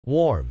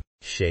Warm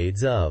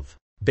shades of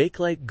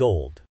Bakelite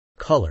Gold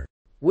color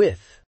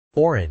with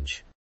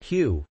orange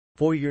hue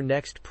for your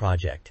next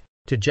project.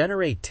 To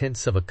generate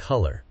tints of a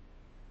color,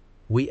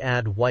 we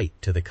add white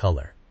to the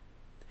color.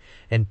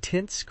 And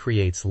tints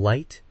creates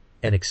light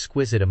and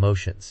exquisite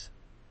emotions.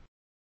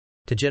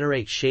 To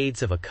generate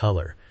shades of a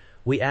color,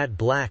 we add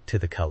black to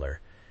the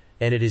color,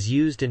 and it is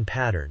used in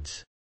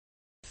patterns.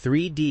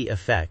 3D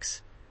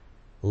effects,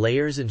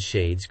 layers and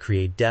shades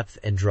create depth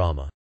and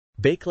drama.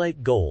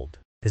 Bakelite Gold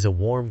is a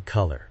warm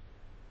color,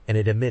 and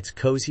it emits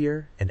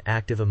cozier and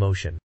active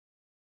emotion.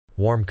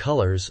 Warm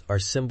colors are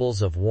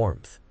symbols of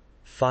warmth,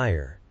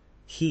 fire,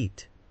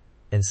 heat,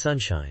 and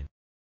sunshine.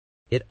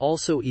 It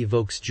also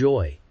evokes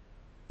joy,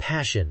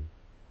 passion,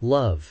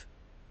 love,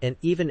 and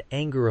even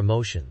anger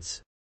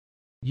emotions.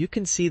 You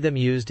can see them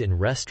used in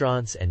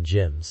restaurants and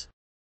gyms.